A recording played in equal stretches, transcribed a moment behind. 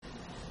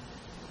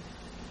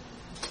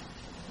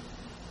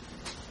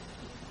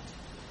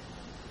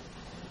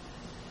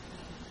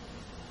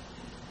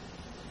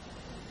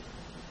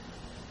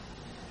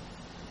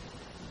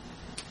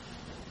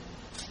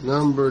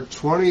Number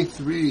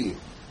 23.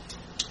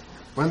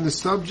 When the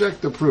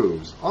subject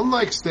approves,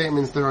 unlike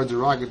statements that are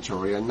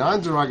derogatory, a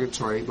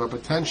non-derogatory but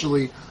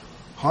potentially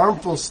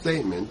harmful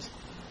statement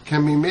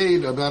can be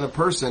made about a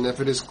person if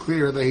it is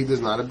clear that he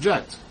does not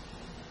object.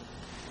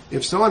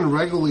 If someone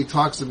regularly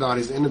talks about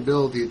his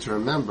inability to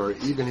remember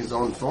even his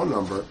own phone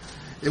number,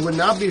 it would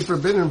not be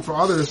forbidden for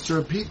others to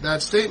repeat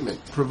that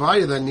statement,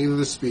 provided that neither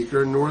the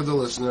speaker nor the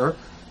listener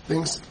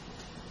thinks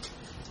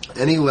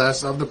any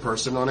less of the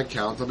person on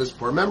account of his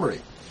poor memory.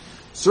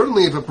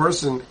 Certainly, if a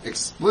person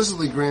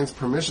explicitly grants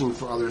permission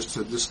for others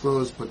to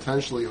disclose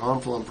potentially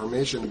harmful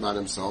information about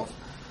himself,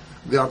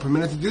 they are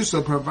permitted to do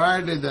so,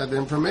 provided that the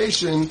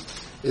information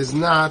is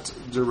not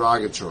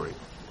derogatory.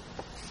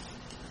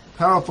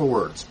 Powerful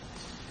words.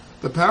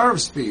 The power of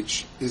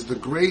speech is the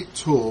great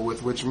tool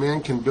with which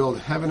man can build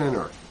heaven and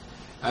earth.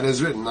 As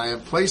is written, I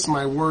have placed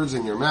my words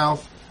in your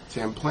mouth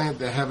to implant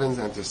the heavens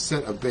and to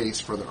set a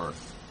base for the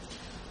earth.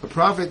 The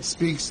prophet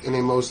speaks in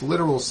a most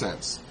literal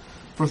sense.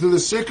 For through the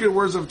sacred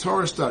words of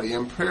Torah study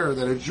and prayer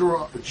that a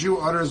Jew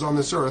utters on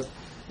this earth,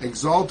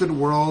 exalted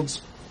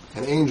worlds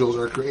and angels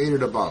are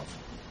created above.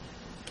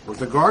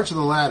 With regard to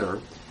the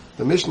latter,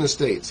 the Mishnah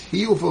states,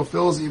 he who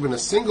fulfills even a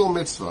single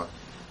mitzvah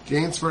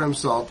gains for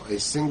himself a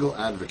single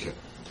advocate.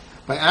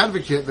 By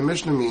advocate, the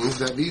Mishnah means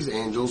that these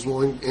angels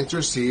will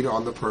intercede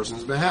on the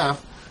person's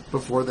behalf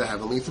before the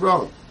heavenly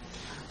throne.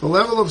 The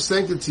level of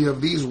sanctity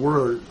of these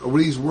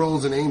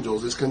worlds and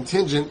angels is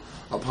contingent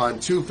upon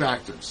two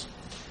factors: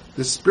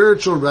 the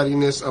spiritual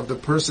readiness of the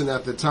person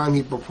at the time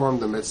he performed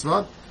the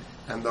mitzvah,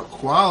 and the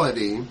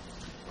quality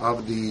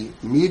of the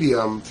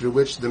medium through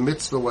which the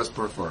mitzvah was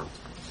performed.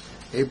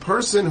 A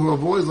person who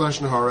avoids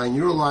Lashon Hara and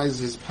utilizes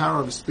his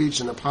power of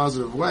speech in a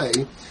positive way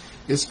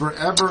is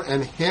forever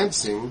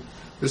enhancing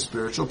the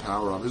spiritual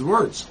power of his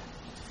words.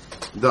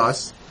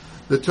 Thus,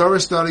 the Torah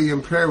study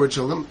and prayer which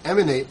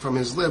emanate from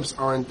his lips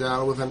are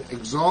endowed with an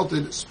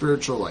exalted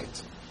spiritual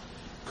light.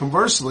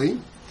 Conversely,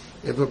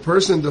 if a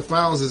person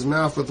defiles his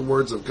mouth with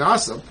words of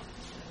gossip,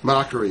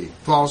 mockery,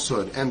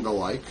 falsehood, and the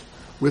like,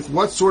 with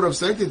what sort of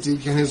sanctity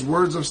can his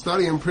words of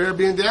study and prayer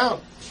be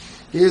endowed?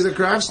 He is a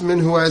craftsman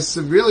who has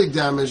severely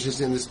damaged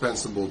his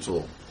indispensable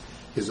tool.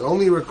 His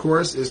only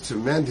recourse is to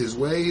mend his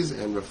ways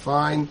and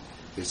refine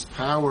his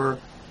power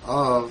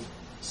of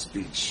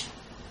speech.